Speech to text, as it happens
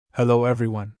Hello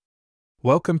everyone.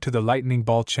 Welcome to the Lightning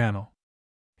Ball channel.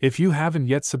 If you haven't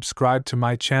yet subscribed to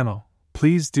my channel,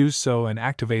 please do so and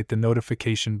activate the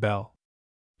notification bell.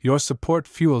 Your support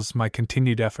fuels my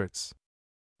continued efforts.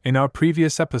 In our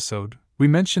previous episode, we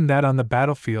mentioned that on the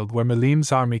battlefield where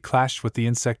Milim's army clashed with the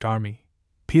insect army,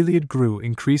 Peliod grew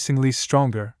increasingly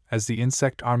stronger as the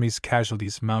insect army's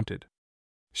casualties mounted.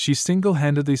 She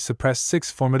single-handedly suppressed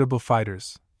 6 formidable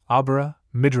fighters, Abara,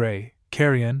 Middray,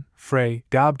 Carrion, Frey,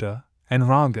 Gabda, and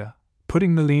Ranga,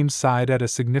 putting Milim's side at a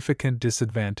significant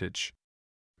disadvantage.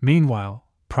 Meanwhile,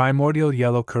 Primordial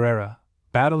Yellow Carrera,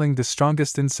 battling the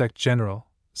strongest insect general,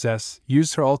 Zess,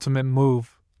 used her ultimate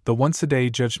move, the once-a-day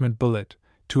Judgment Bullet,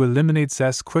 to eliminate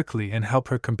Zess quickly and help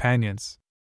her companions.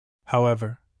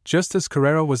 However, just as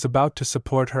Carrera was about to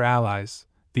support her allies,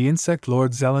 the insect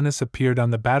lord Zelanus appeared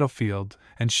on the battlefield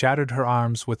and shattered her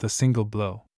arms with a single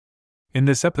blow. In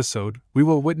this episode, we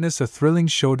will witness a thrilling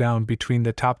showdown between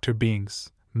the top-tier beings,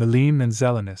 Milim and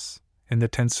Zelanus, in the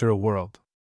TenSura world.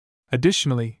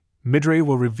 Additionally, Middray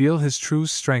will reveal his true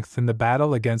strength in the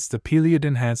battle against the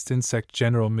Peliod-enhanced insect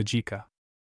general Mujika.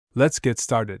 Let's get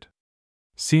started.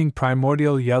 Seeing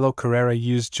Primordial Yellow Carrera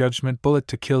use Judgment Bullet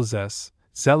to kill Zess,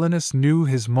 Zelanus knew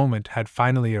his moment had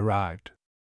finally arrived.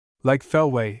 Like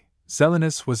Feldway,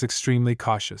 Zelanus was extremely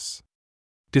cautious.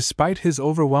 Despite his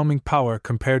overwhelming power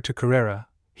compared to Carrera,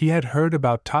 he had heard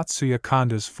about Tatsuya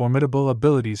Konda's formidable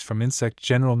abilities from Insect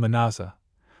General Minaza,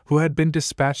 who had been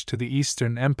dispatched to the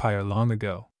Eastern Empire long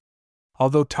ago.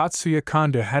 Although Tatsuya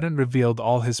Konda hadn't revealed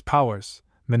all his powers,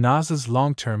 Minaza's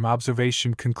long-term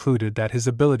observation concluded that his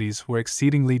abilities were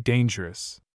exceedingly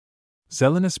dangerous.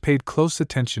 Zelanus paid close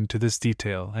attention to this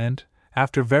detail and,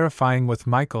 after verifying with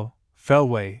Michael,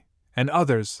 Feldway, and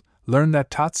others, learned that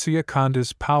Tatsuya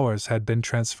Konda's powers had been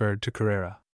transferred to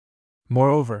Carrera.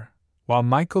 Moreover, while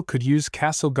Michael could use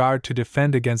Castle Guard to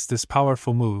defend against this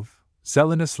powerful move,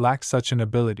 Zelanus lacked such an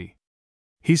ability.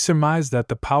 He surmised that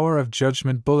the power of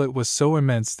Judgment Bullet was so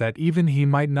immense that even he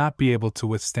might not be able to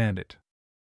withstand it.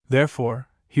 Therefore,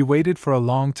 he waited for a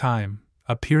long time,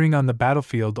 appearing on the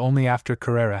battlefield only after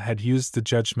Carrera had used the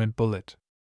Judgment Bullet.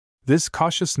 This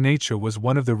cautious nature was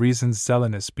one of the reasons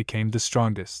Zelanus became the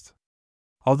strongest.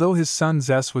 Although his son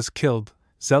Zess was killed,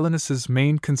 Zelanus's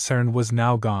main concern was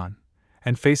now gone,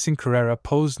 and facing Carrera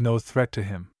posed no threat to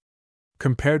him.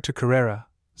 Compared to Carrera,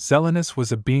 Zelanus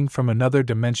was a being from another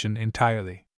dimension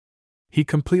entirely. He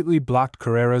completely blocked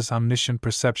Carrera's omniscient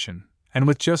perception, and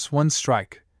with just one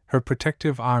strike, her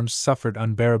protective arms suffered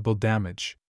unbearable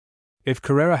damage. If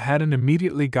Carrera hadn't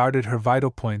immediately guarded her vital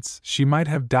points, she might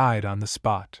have died on the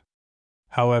spot.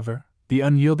 However, the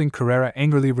unyielding Carrera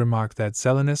angrily remarked that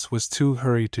Zelanus was too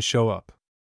hurried to show up.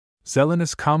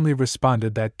 Zelanus calmly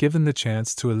responded that given the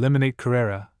chance to eliminate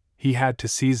Carrera, he had to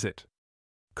seize it.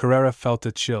 Carrera felt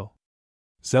a chill.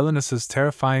 Zelanus's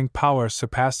terrifying power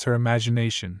surpassed her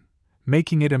imagination,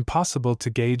 making it impossible to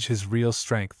gauge his real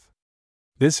strength.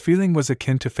 This feeling was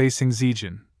akin to facing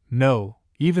Zijin, no,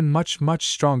 even much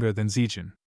stronger than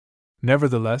Zijin.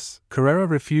 Nevertheless, Carrera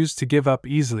refused to give up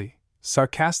easily,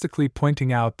 sarcastically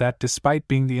pointing out that despite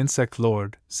being the insect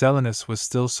lord, Zelanus was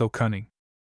still so cunning.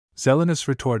 Zelanus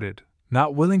retorted,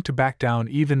 not willing to back down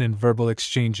even in verbal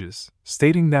exchanges,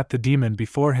 stating that the demon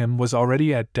before him was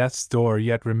already at death's door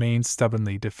yet remained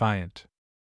stubbornly defiant.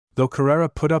 Though Carrera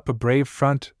put up a brave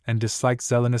front and disliked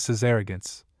Zelanus's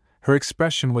arrogance, her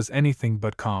expression was anything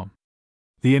but calm.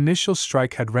 The initial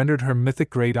strike had rendered her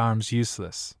mythic-grade arms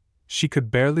useless. She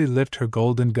could barely lift her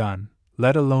golden gun,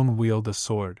 let alone wield a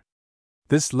sword.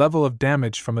 This level of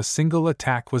damage from a single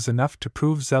attack was enough to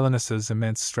prove Zelanus's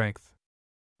immense strength.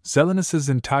 Zelanus's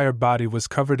entire body was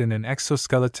covered in an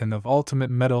exoskeleton of ultimate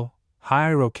metal,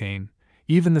 hierocane,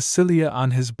 even the cilia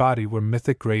on his body were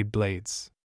mythic-grade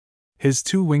blades. His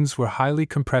 2 wings were highly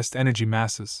compressed energy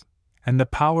masses, and the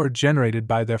power generated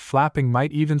by their flapping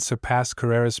might even surpass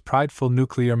Carrera's prideful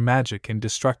nuclear magic in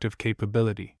destructive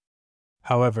capability.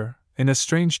 However, in a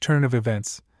strange turn of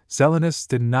events, Zelanus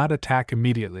did not attack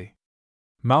immediately.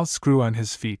 Mouths grew on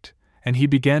his feet, and he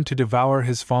began to devour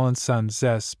his fallen son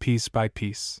Zess piece by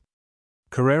piece.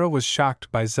 Carrera was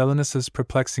shocked by Zelanus's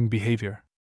perplexing behavior.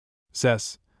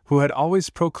 Zess, who had always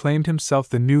proclaimed himself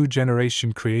the new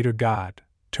generation creator god,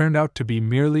 turned out to be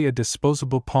merely a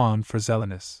disposable pawn for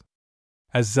Zelanus.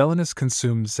 As Zelanus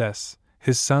consumed Zess,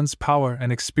 his son's power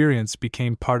and experience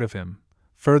became part of him,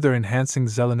 further enhancing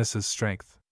Zelanus's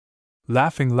strength.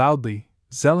 Laughing loudly,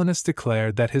 Zelanus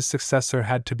declared that his successor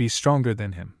had to be stronger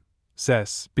than him.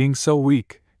 Zess, being so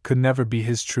weak, could never be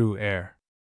his true heir.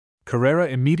 Carrera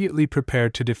immediately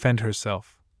prepared to defend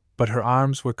herself, but her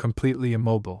arms were completely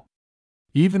immobile.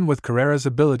 Even with Carrera's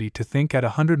ability to think at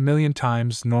 100 million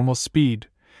times normal speed,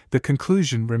 The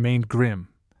conclusion remained grim.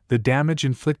 The damage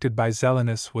inflicted by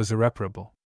Zelanus was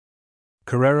irreparable.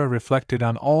 Carrera reflected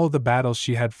on all the battles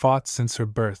she had fought since her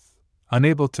birth,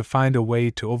 unable to find a way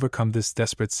to overcome this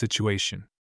desperate situation.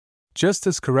 Just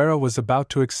as Carrera was about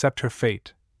to accept her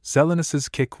fate, Zelanus's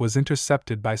kick was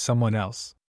intercepted by someone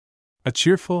else. A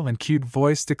cheerful and cute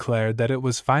voice declared that it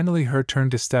was finally her turn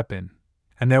to step in,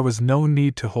 and there was no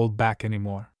need to hold back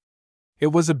anymore.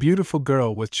 It was a beautiful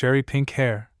girl with cherry-pink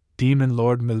hair, Demon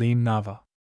Lord Milim Nava.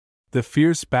 The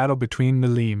fierce battle between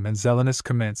Milim and Zelanus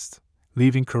commenced,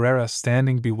 leaving Carrera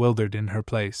standing bewildered in her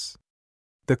place.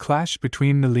 The clash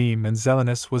between Milim and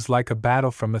Zelanus was like a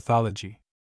battle from mythology.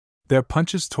 Their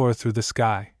punches tore through the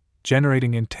sky,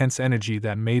 generating intense energy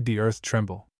that made the earth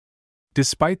tremble.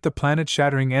 Despite the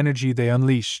planet-shattering energy they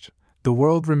unleashed, the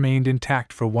world remained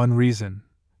intact for one reason: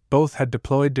 both had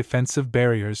deployed defensive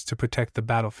barriers to protect the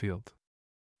battlefield.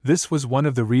 This was one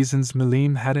of the reasons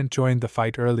Milim hadn't joined the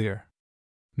fight earlier.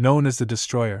 Known as the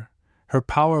Destroyer, her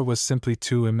power was simply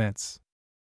too immense.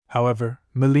 However,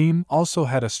 Milim also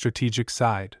had a strategic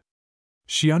side.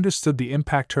 She understood the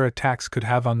impact her attacks could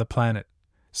have on the planet,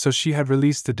 so she had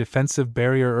released a defensive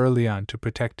barrier early on to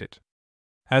protect it.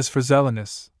 As for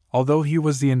Zelanus, although he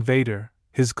was the invader,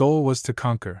 his goal was to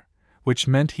conquer, which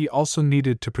meant he also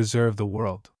needed to preserve the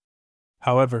world.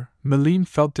 However, Milim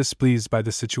felt displeased by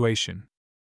the situation.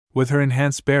 With her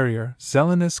enhanced barrier,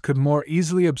 Zelanus could more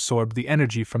easily absorb the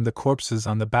energy from the corpses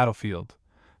on the battlefield,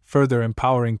 further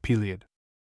empowering Peliod.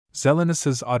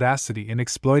 Zelanus's audacity in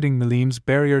exploiting Milim's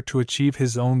barrier to achieve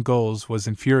his own goals was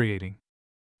infuriating.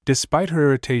 Despite her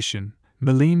irritation,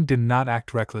 Milim did not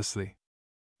act recklessly.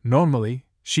 Normally,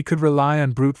 she could rely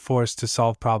on brute force to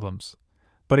solve problems,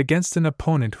 but against an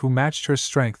opponent who matched her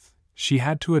strength, she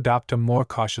had to adopt a more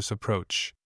cautious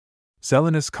approach.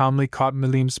 Zelanus calmly caught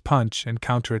Milim's punch and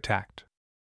counterattacked.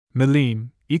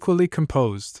 Milim, equally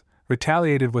composed,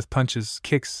 retaliated with punches,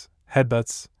 kicks,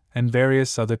 headbutts, and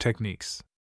various other techniques.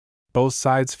 Both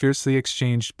sides fiercely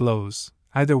exchanged blows,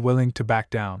 either willing to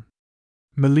back down.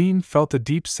 Milim felt a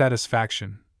deep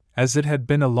satisfaction, as it had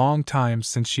been a long time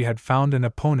since she had found an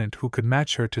opponent who could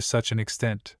match her to such an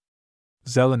extent.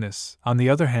 Zelanus, on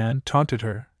the other hand, taunted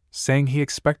her, saying he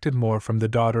expected more from the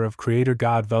daughter of creator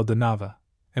god Veldanava,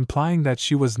 implying that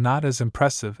she was not as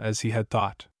impressive as he had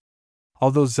thought.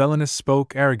 Although Zelanus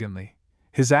spoke arrogantly,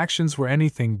 his actions were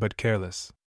anything but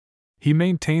careless. He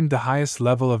maintained the highest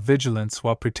level of vigilance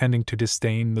while pretending to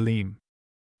disdain Milim.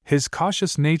 His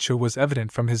cautious nature was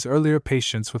evident from his earlier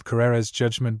patience with Carrera's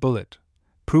judgment bullet,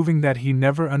 proving that he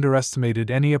never underestimated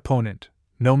any opponent,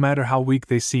 no matter how weak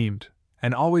they seemed,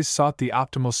 and always sought the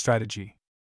optimal strategy.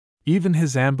 Even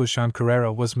his ambush on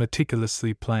Carrera was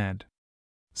meticulously planned.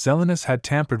 Zelanus had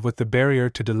tampered with the barrier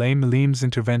to delay Milim's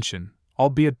intervention,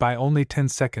 albeit by only 10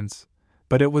 seconds,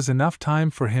 but it was enough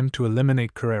time for him to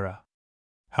eliminate Carrera.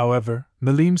 However,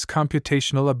 Milim's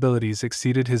computational abilities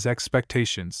exceeded his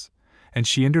expectations, and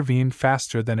she intervened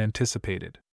faster than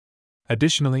anticipated.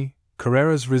 Additionally,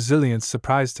 Carrera's resilience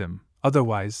surprised him,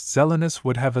 otherwise Zelanus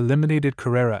would have eliminated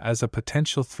Carrera as a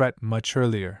potential threat much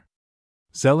earlier.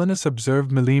 Zelanus observed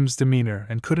Milim's demeanor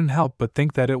and couldn't help but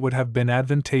think that it would have been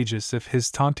advantageous if his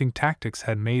taunting tactics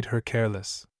had made her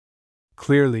careless.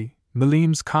 Clearly,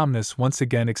 Milim's calmness once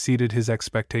again exceeded his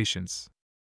expectations.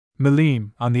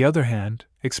 Milim, on the other hand,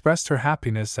 expressed her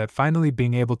happiness at finally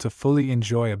being able to fully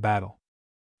enjoy a battle.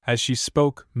 As she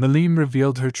spoke, Milim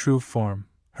revealed her true form,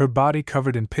 her body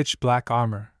covered in pitch-black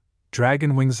armor,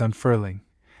 dragon wings unfurling,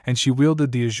 and she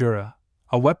wielded the Azura,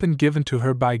 a weapon given to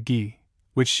her by Gi,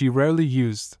 which she rarely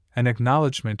used, an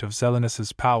acknowledgement of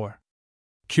Zelanus's power.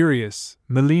 Curious,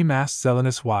 Milim asked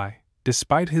Zelanus why,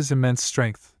 despite his immense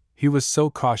strength, he was so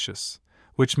cautious,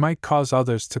 which might cause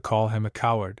others to call him a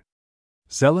coward.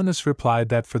 Zelanus replied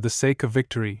that for the sake of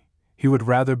victory, he would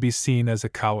rather be seen as a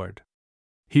coward.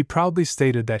 He proudly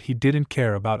stated that he didn't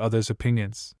care about others'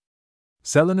 opinions.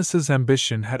 Zelanus's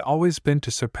ambition had always been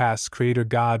to surpass creator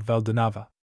god Veldanava.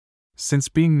 Since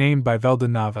being named by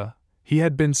Veldanava, he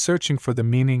had been searching for the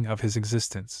meaning of his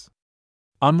existence.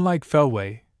 Unlike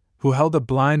Feldway, who held a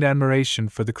blind admiration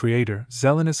for the creator,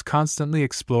 Zelanus constantly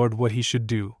explored what he should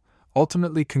do,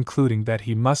 ultimately concluding that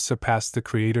he must surpass the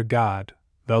creator god,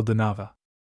 Veldanava.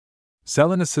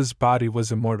 Zelanus's body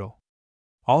was immortal.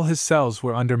 All his cells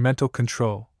were under mental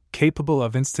control, capable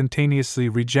of instantaneously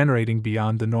regenerating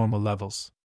beyond the normal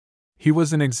levels. He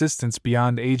was in existence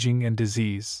beyond aging and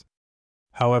disease.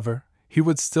 However, he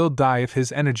would still die if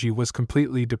his energy was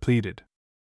completely depleted.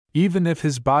 Even if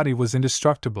his body was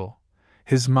indestructible,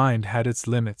 his mind had its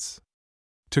limits.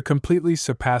 To completely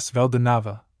surpass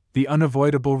Veldanava, the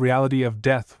unavoidable reality of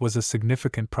death was a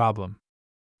significant problem.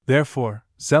 Therefore,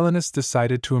 Zelanus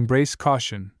decided to embrace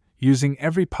caution, using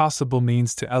every possible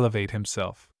means to elevate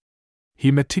himself.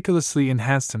 He meticulously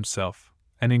enhanced himself,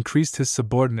 and increased his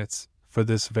subordinates, for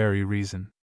this very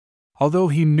reason. Although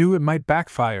he knew it might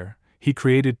backfire, he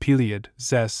created Peliad,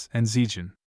 Zes, and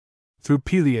Zegan. Through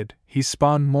Peliad, he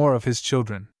spawned more of his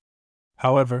children.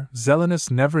 However,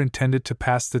 Zelanus never intended to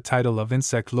pass the title of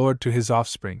Insect Lord to his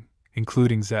offspring,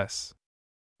 including Zes.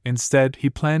 Instead, he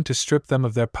planned to strip them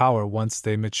of their power once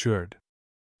they matured.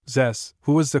 Zes,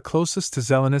 who was the closest to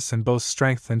Zelanus in both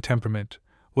strength and temperament,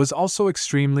 was also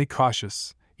extremely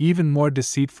cautious, even more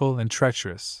deceitful and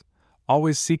treacherous,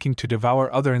 always seeking to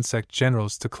devour other insect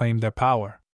generals to claim their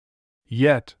power.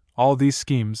 Yet, all these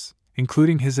schemes,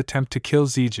 including his attempt to kill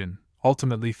Zegan,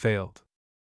 ultimately failed.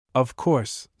 Of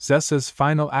course, Zes's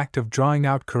final act of drawing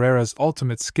out Carrera's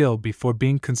ultimate skill before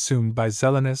being consumed by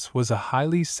Zelanus was a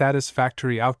highly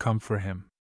satisfactory outcome for him.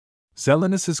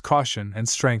 Zelanus's caution and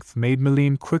strength made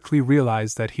Milim quickly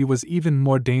realize that he was even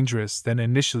more dangerous than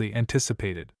initially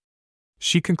anticipated.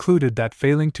 She concluded that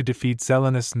failing to defeat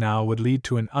Zelanus now would lead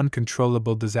to an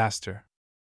uncontrollable disaster.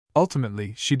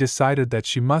 Ultimately, she decided that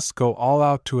she must go all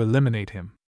out to eliminate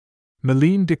him.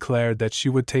 Milim declared that she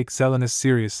would take Zelanus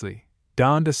seriously,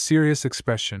 donned a serious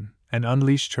expression, and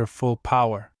unleashed her full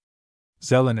power.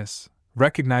 Zelanus,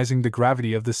 recognizing the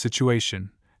gravity of the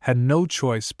situation, had no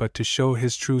choice but to show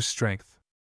his true strength.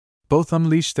 Both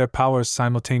unleashed their powers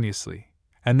simultaneously,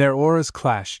 and their auras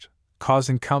clashed,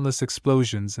 causing countless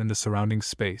explosions in the surrounding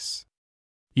space.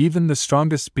 Even the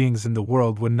strongest beings in the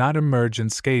world would not emerge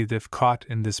unscathed if caught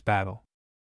in this battle.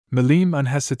 Milim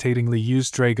unhesitatingly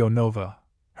used Drago Nova,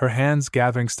 her hands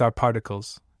gathering star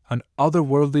particles, an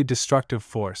otherworldly destructive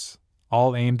force,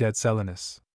 all aimed at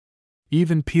Zelanus.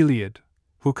 Even Peliad,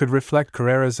 who could reflect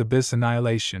Carrera's abyss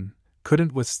annihilation,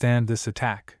 couldn't withstand this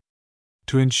attack.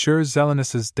 To ensure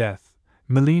Zelanus's death,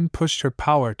 Milim pushed her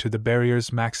power to the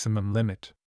barrier's maximum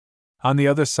limit. On the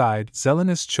other side,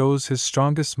 Zelanus chose his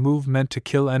strongest move meant to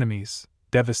kill enemies,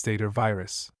 Devastator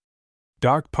Virus.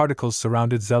 Dark particles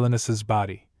surrounded Zelanus's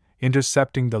body,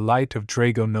 intercepting the light of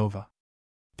Drago Nova.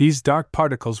 These dark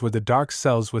particles were the dark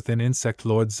cells within Insect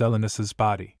Lord Zelanus's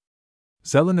body.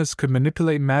 Zelanus could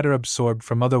manipulate matter absorbed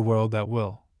from otherworld at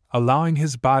will, allowing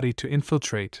his body to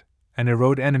infiltrate and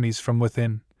erode enemies from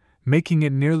within, making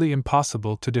it nearly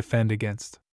impossible to defend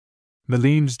against.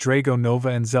 Milim's Drago Nova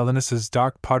and Zelanus's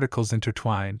dark particles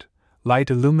intertwined, light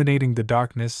illuminating the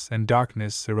darkness and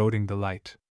darkness eroding the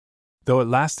light. Though it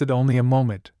lasted only a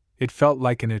moment, it felt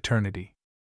like an eternity.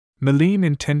 Milim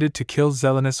intended to kill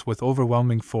Zelanus with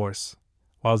overwhelming force,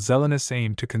 while Zelanus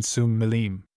aimed to consume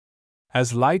Milim.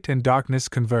 As light and darkness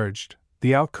converged,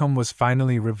 the outcome was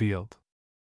finally revealed.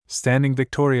 Standing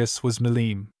victorious was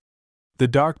Milim. The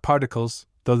dark particles,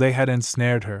 though they had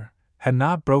ensnared her, had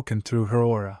not broken through her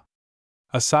aura.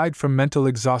 Aside from mental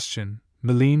exhaustion,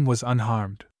 Milim was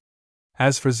unharmed.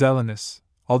 As for Zelanus,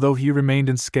 although he remained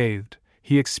unscathed,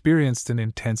 he experienced an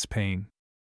intense pain.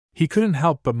 He couldn't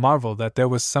help but marvel that there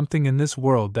was something in this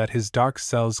world that his dark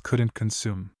cells couldn't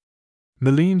consume.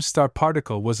 Milim's star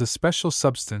particle was a special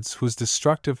substance whose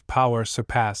destructive power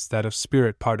surpassed that of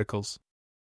spirit particles.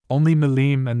 Only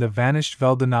Milim and the vanished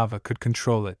Veldanava could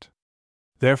control it.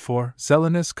 Therefore,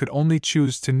 Zelanus could only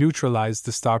choose to neutralize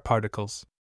the star particles.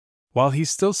 While he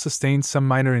still sustained some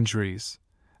minor injuries,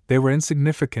 they were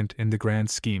insignificant in the grand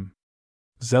scheme.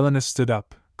 Zelanus stood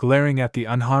up, glaring at the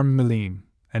unharmed Milim,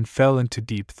 and fell into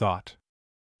deep thought.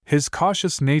 His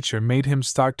cautious nature made him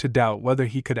start to doubt whether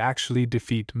he could actually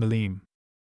defeat Milim.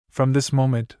 From this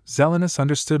moment, Zelanus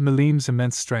understood Milim's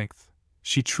immense strength.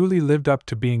 She truly lived up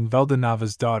to being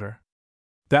Veldanava's daughter.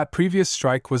 That previous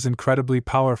strike was incredibly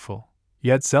powerful,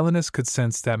 yet Zelanus could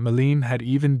sense that Milim had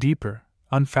even deeper,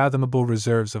 unfathomable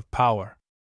reserves of power.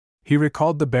 He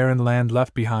recalled the barren land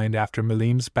left behind after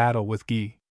Milim's battle with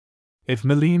Gi. If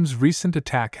Milim's recent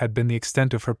attack had been the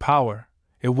extent of her power,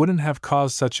 it wouldn't have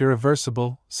caused such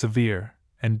irreversible, severe,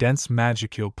 and dense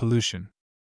magicule pollution.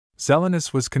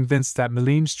 Zelanus was convinced that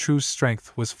Milim's true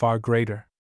strength was far greater.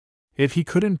 If he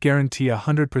couldn't guarantee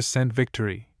 100%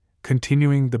 victory,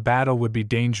 continuing the battle would be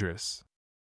dangerous.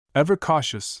 Ever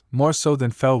cautious, more so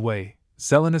than Feldway,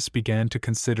 Zelanus began to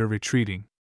consider retreating.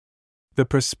 The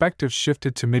perspective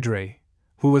shifted to Middray,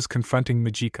 who was confronting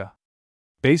Mujika.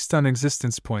 Based on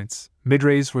existence points,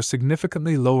 Midrays were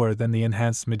significantly lower than the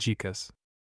enhanced Mujikas.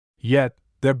 Yet,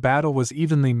 their battle was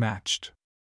evenly matched.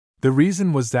 The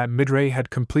reason was that Middray had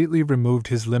completely removed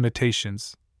his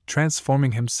limitations,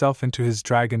 transforming himself into his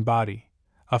dragon body,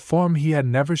 a form he had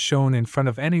never shown in front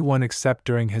of anyone except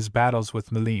during his battles with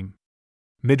Milim.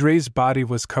 Midray's body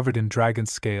was covered in dragon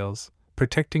scales,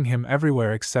 protecting him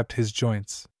everywhere except his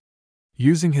joints.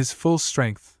 Using his full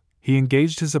strength, he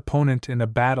engaged his opponent in a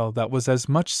battle that was as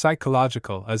much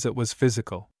psychological as it was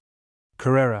physical.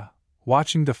 Carrera,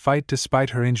 watching the fight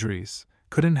despite her injuries,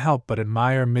 couldn't help but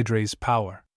admire Midray's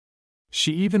power.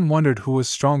 She even wondered who was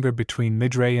stronger between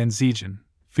Middray and Zelan,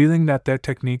 feeling that their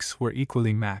techniques were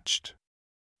equally matched.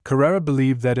 Carrera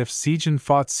believed that if Zelan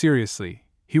fought seriously,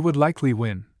 he would likely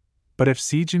win, but if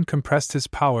Zelan compressed his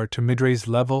power to Midray's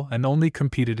level and only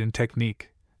competed in technique,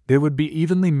 they would be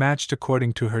evenly matched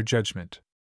according to her judgment.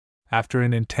 After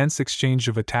an intense exchange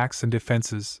of attacks and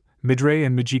defenses, Middray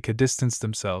and Mujika distanced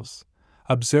themselves,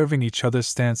 observing each other's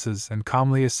stances and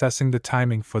calmly assessing the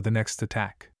timing for the next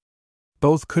attack.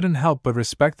 Both couldn't help but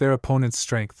respect their opponent's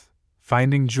strength,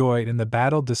 finding joy in the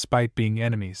battle despite being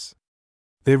enemies.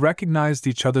 They recognized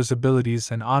each other's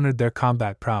abilities and honored their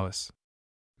combat prowess.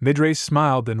 Middray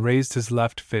smiled and raised his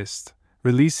left fist,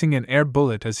 releasing an air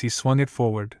bullet as he swung it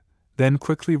forward, then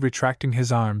quickly retracting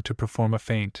his arm to perform a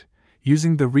feint,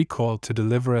 using the recoil to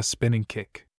deliver a spinning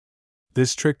kick.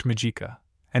 This tricked Mujika,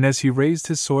 and as he raised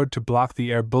his sword to block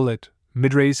the air bullet,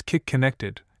 Midray's kick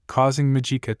connected, causing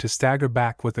Mujika to stagger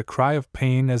back with a cry of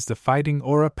pain as the fighting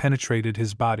aura penetrated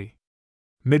his body.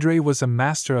 Middray was a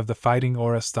master of the fighting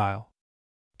aura style.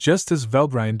 Just as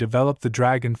Feldway developed the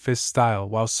Dragon Fist style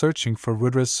while searching for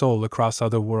Rudra's soul across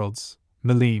other worlds,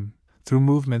 Milim, through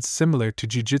movements similar to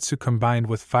Jiu-Jitsu combined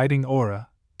with fighting aura,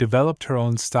 developed her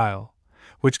own style,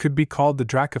 which could be called the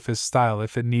Dracofist style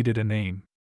if it needed a name.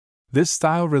 This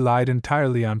style relied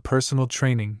entirely on personal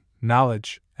training,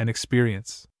 knowledge, and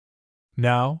experience.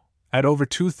 Now, at over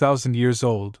 2,000 years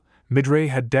old, Middray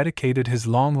had dedicated his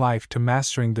long life to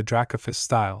mastering the Dracofist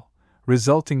style,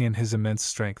 resulting in his immense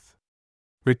strength.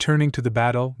 Returning to the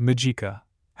battle, Mujika,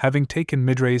 having taken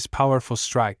Midray's powerful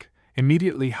strike,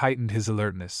 immediately heightened his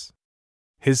alertness.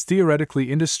 His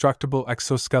theoretically indestructible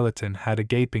exoskeleton had a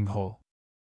gaping hole.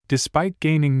 Despite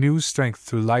gaining new strength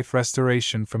through life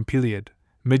restoration from Peliod,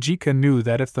 Mujika knew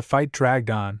that if the fight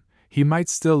dragged on, he might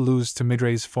still lose to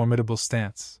Midray's formidable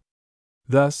stance.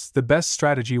 Thus, the best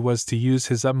strategy was to use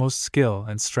his utmost skill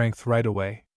and strength right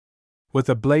away. With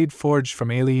a blade forged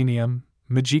from aluminium,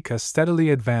 Mujika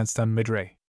steadily advanced on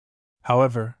Middray.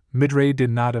 However, Middray did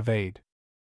not evade.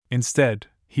 Instead,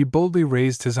 he boldly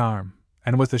raised his arm,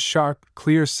 and with a sharp,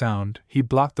 clear sound, he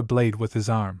blocked the blade with his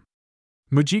arm.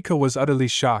 Mujika was utterly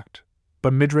shocked,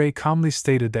 but Middray calmly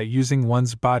stated that using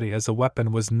one's body as a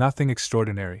weapon was nothing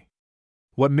extraordinary.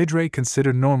 What Middray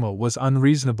considered normal was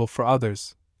unreasonable for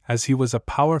others, as he was a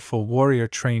powerful warrior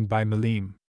trained by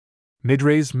Milim.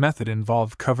 Midray's method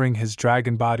involved covering his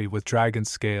dragon body with dragon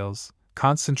scales,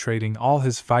 concentrating all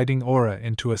his fighting aura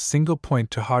into a single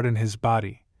point to harden his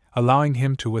body, allowing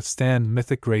him to withstand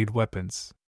mythic-grade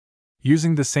weapons.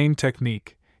 Using the same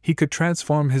technique, he could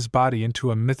transform his body into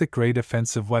a mythic-grade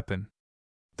offensive weapon.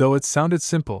 Though it sounded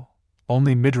simple,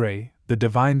 only Middray, the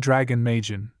divine dragon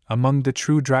Magian, among the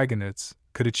true dragonauts,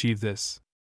 could achieve this.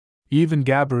 Even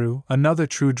Gabaru, another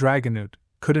true dragonaut,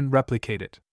 couldn't replicate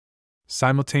it.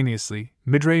 Simultaneously,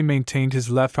 Middray maintained his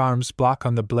left arm's block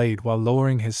on the blade while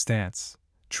lowering his stance,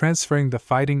 transferring the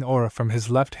fighting aura from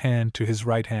his left hand to his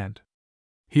right hand.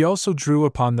 He also drew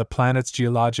upon the planet's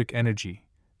geologic energy,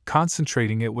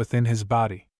 concentrating it within his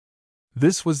body.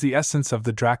 This was the essence of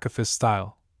the Dracofist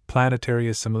style, planetary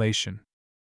assimilation.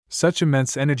 Such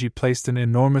immense energy placed an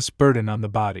enormous burden on the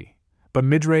body, but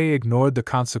Middray ignored the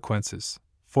consequences,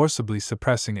 forcibly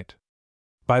suppressing it.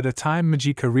 By the time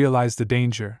Mujika realized the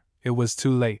danger, it was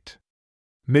too late.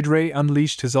 Middray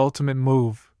unleashed his ultimate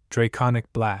move,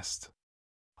 Draconic Blast.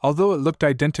 Although it looked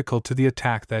identical to the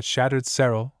attack that shattered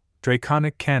Serral,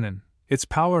 Draconic Cannon, its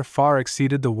power far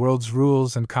exceeded the world's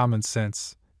rules and common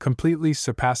sense, completely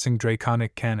surpassing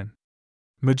Draconic Cannon.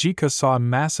 Mujika saw a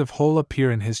massive hole appear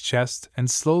in his chest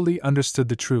and slowly understood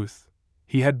the truth.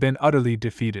 He had been utterly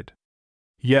defeated.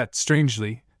 Yet,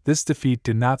 strangely, this defeat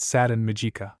did not sadden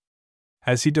Mujika.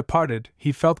 As he departed,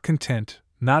 he felt content,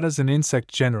 not as an insect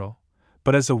general,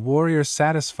 but as a warrior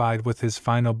satisfied with his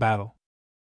final battle.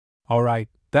 Alright,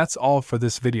 that's all for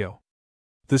this video.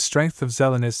 The strength of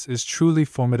Zelanus is truly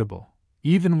formidable.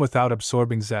 Even without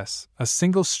absorbing Zess, a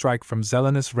single strike from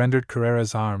Zelanus rendered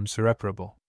Carrera's arms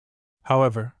irreparable.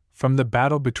 However, from the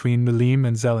battle between Milim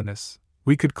and Zelanus,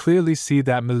 we could clearly see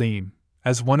that Milim,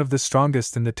 as one of the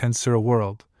strongest in the TenSura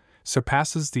world,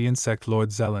 surpasses the insect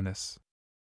lord Zelanus.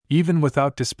 Even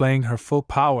without displaying her full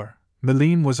power,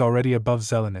 Milim was already above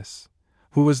Zelanus,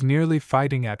 who was nearly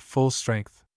fighting at full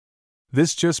strength.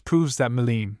 This just proves that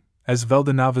Milim, as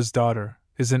Veldanava's daughter,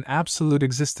 is an absolute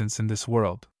existence in this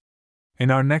world. In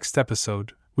our next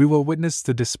episode, we will witness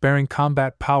the despairing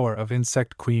combat power of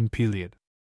Insect Queen Peliod.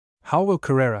 How will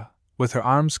Carrera, with her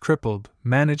arms crippled,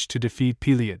 managed to defeat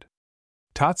Peliad.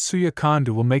 Tatsuya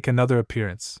Kondo will make another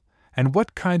appearance, and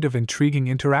what kind of intriguing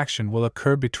interaction will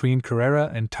occur between Carrera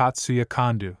and Tatsuya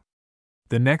Kondo?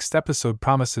 The next episode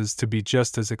promises to be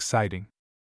just as exciting.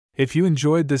 If you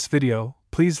enjoyed this video,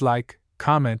 please like,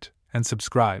 comment, and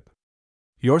subscribe.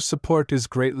 Your support is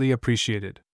greatly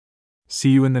appreciated.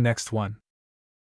 See you in the next one.